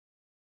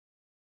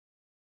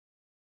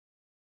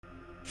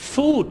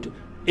Food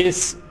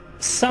is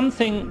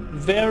something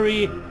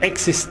very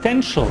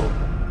existential,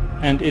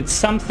 and it's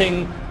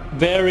something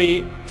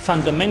very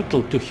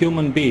fundamental to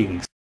human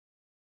beings.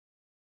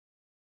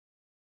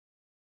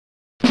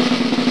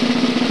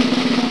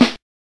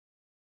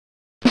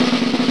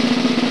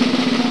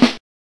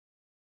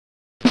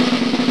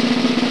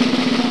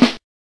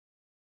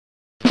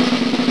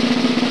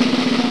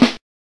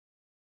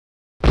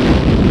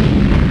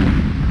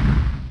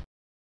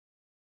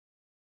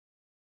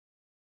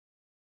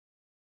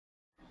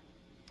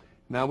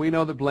 Now, we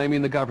know that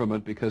blaming the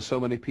government because so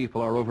many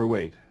people are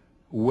overweight,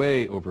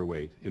 way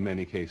overweight in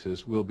many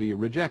cases, will be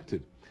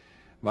rejected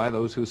by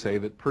those who say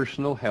that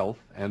personal health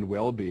and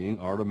well-being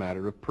are a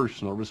matter of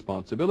personal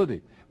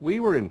responsibility. We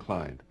were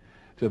inclined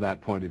to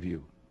that point of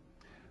view.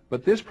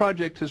 But this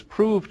project has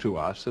proved to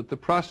us that the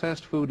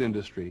processed food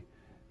industry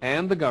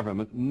and the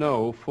government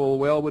know full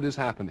well what is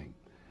happening,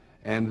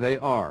 and they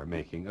are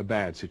making a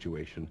bad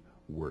situation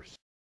worse.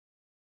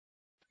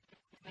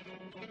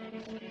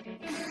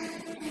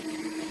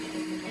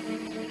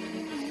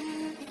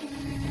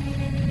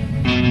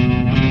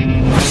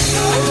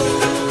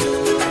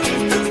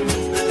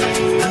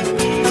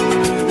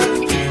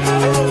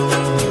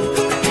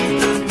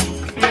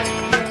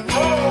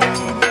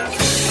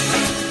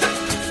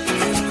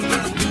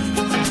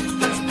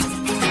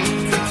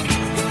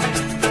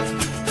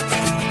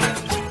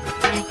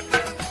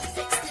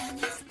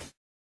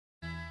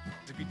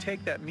 If you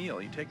take that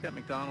meal, you take that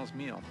McDonald's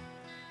meal,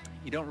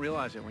 you don't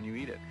realize it when you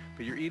eat it,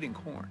 but you're eating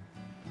corn.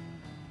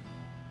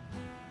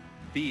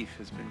 Beef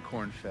has been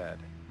corn-fed.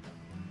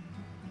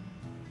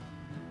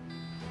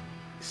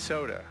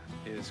 Soda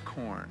is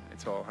corn.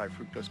 It's all high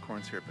fructose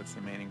corn syrup. That's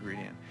the main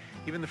ingredient.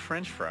 Even the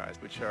French fries,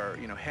 which are,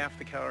 half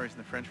the calories in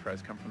the French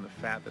fries come from the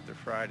fat that they're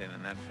fried in,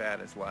 and that fat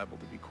is liable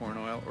to be corn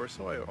oil or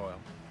soy oil.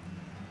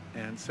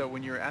 And so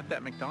when you're at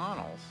that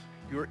McDonald's,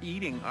 you're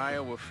eating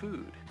Iowa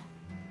food.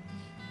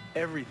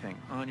 Everything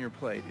on your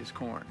plate is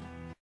corn.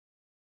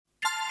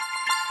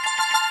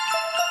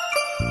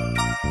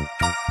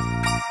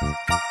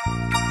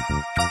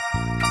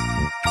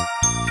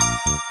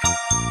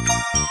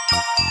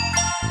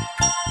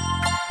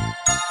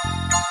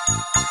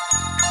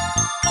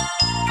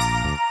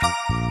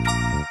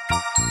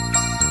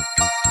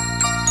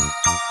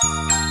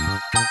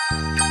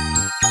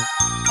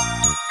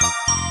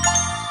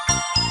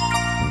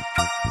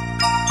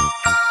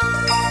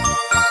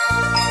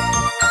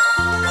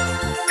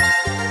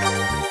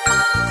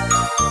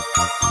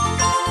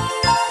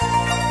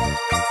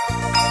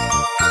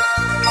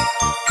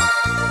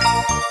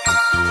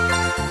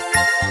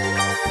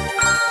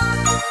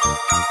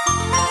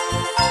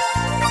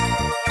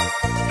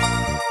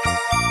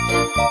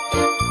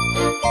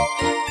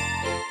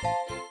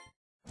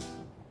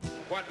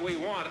 What we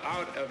want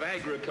out of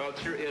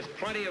agriculture is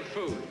plenty of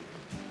food,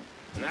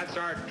 and that's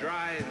our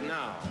drive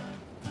now.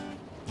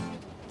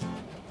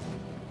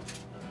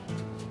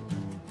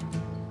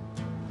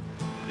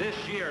 This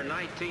year,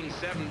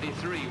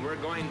 1973, we're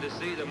going to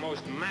see the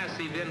most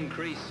massive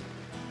increase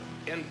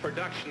in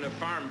production of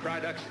farm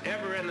products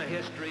ever in the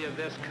history of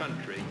this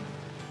country.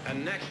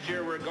 And next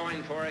year, we're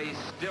going for a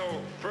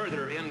still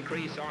further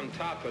increase on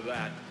top of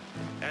that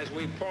as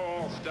we pull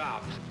all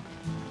stops.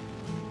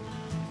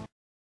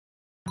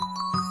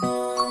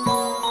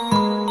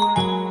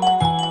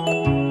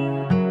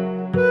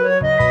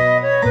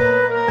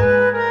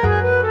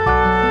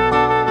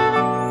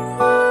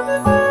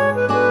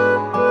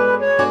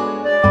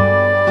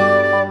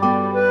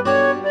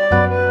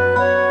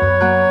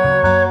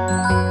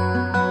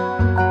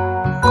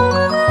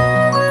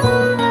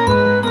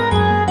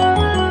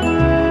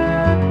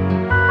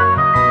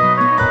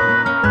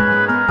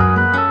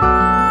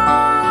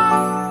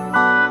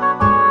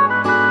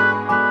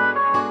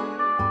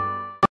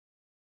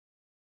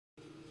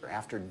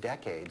 After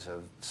decades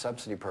of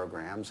subsidy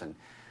programs and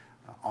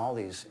all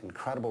these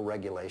incredible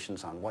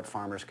regulations on what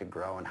farmers could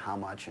grow and how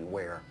much and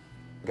where,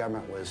 the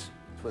government was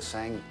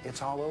saying,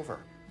 it's all over.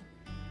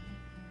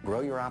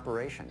 Grow your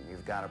operation.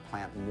 You've got to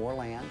plant more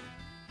land,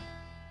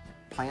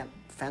 plant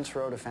fence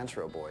row to fence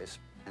row, boys,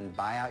 and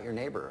buy out your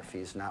neighbor if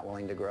he's not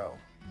willing to grow.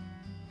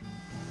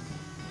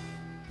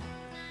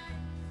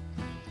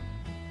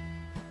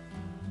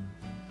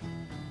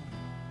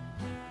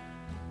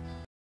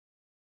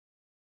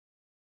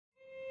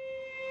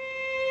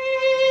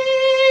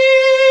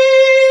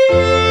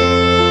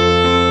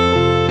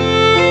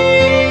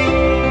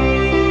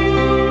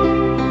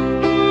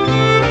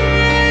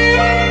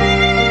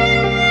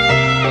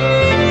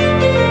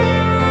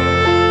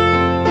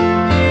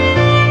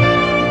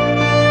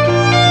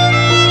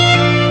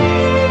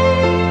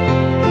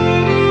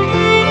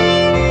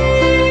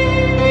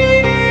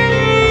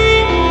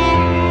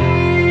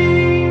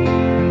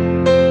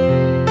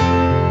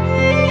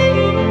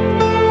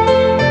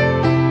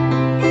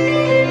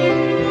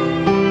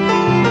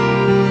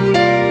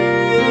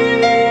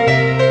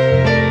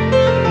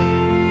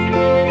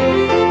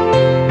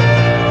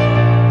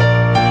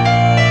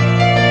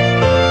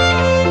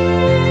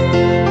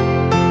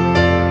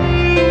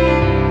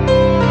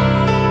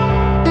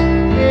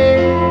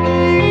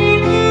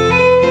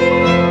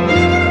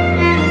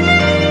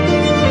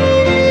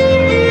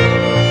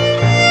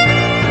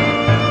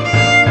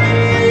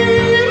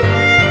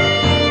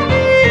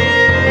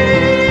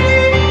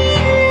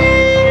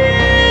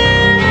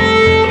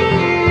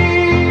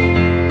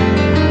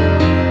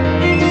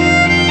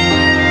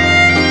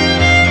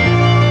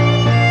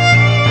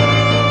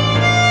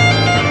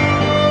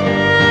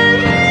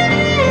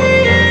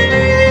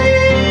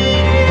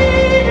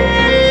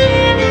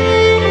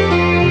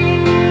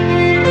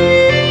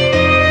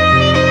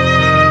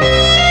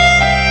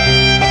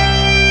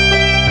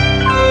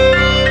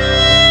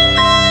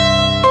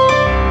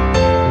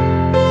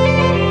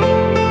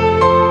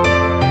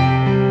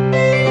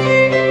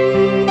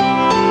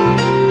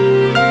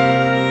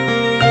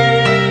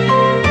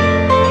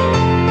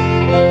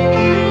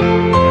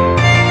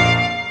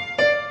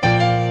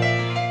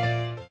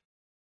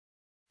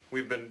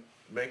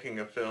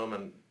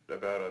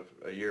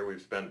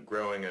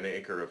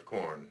 acre of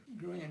corn.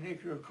 Growing an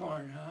acre of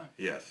corn, huh?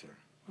 Yes, sir.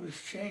 It was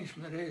changed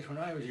from the days when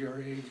I was your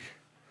age.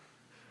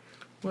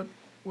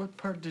 What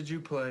part did you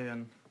play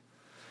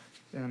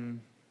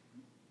in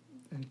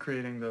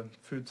creating the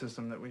food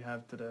system that we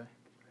have today?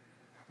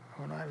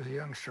 When I was a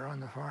youngster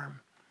on the farm,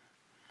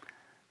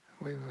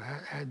 we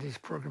had these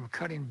programs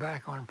cutting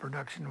back on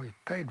production. We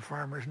paid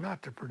farmers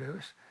not to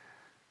produce.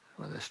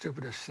 One of the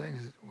stupidest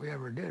things we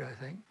ever did, I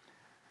think.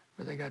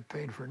 But they got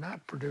paid for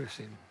not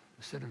producing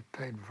instead of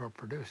paid for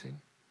producing.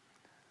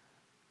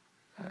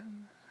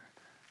 And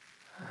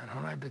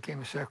when I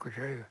became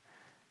secretary,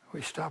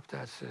 we stopped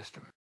that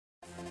system.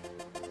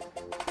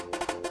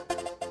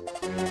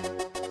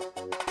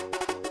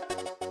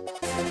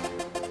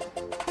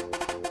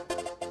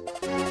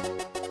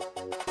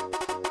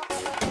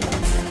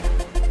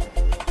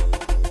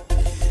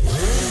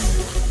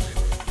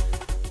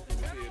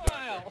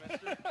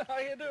 How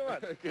you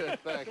doing? Good,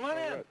 thanks. Come on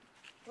in. Right.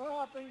 Well, how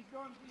are things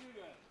going for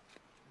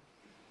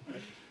you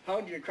guys? How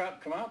did your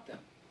crop come out then?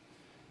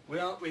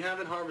 Well, we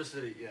haven't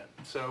harvested it yet,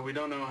 so we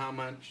don't know how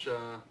much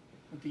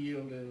What the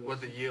yield is? what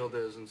the yield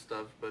is and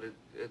stuff. But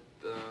it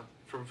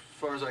from as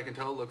far as I can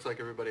tell, it looks like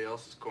everybody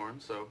else's corn.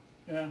 So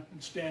Yeah,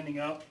 it's standing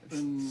up.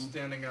 it's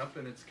standing up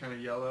and it's kind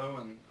of yellow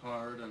and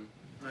hard. And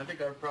I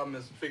think our problem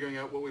is figuring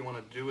out what we want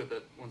to do with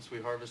it once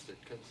we harvest it,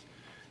 because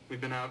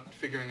we've been out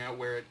figuring out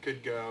where it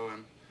could go,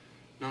 and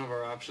none of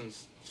our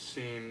options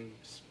seem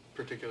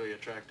particularly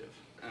attractive,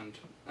 and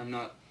I'm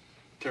not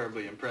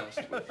terribly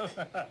impressed with it.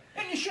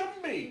 And you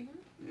shouldn't be.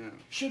 Yeah.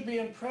 Should be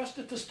impressed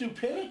at the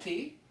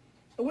stupidity.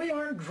 We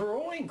aren't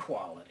growing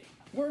quality.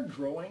 We're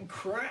growing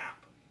crap.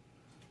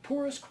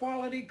 Poorest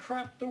quality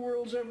crap the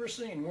world's ever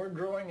seen. We're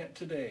growing it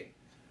today.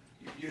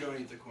 You don't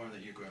eat the corn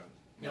that you grow?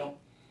 No.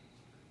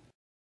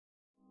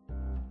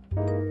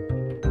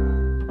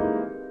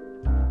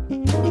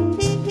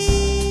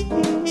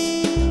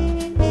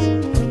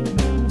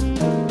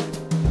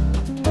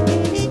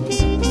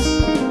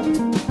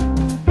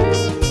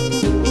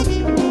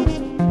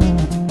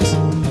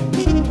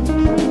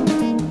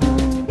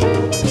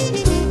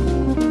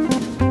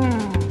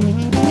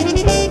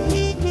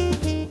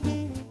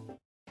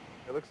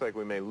 It looks like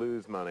we may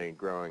lose money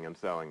growing and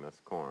selling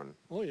this corn,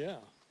 Oh, yeah.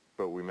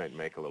 but we might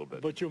make a little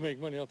bit. But you'll make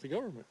money off the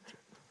government.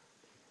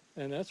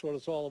 And that's what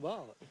it's all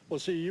about. Well,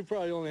 see, you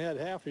probably only had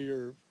half of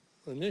your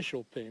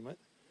initial payment.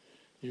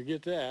 You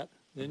get that.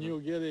 Then you'll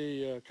get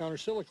a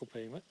countercyclical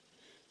payment.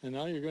 And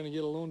now you're going to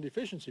get a loan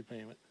deficiency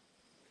payment.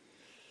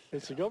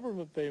 It's the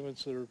government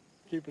payments that are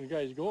keeping the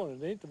guys going.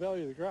 It ain't the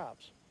value of the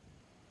crops.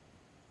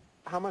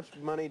 How much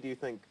money do you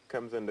think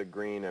comes into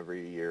green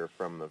every year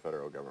from the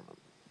federal government?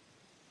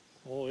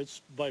 Oh,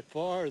 it's by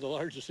far the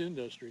largest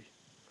industry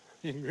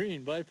in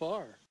green, by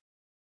far.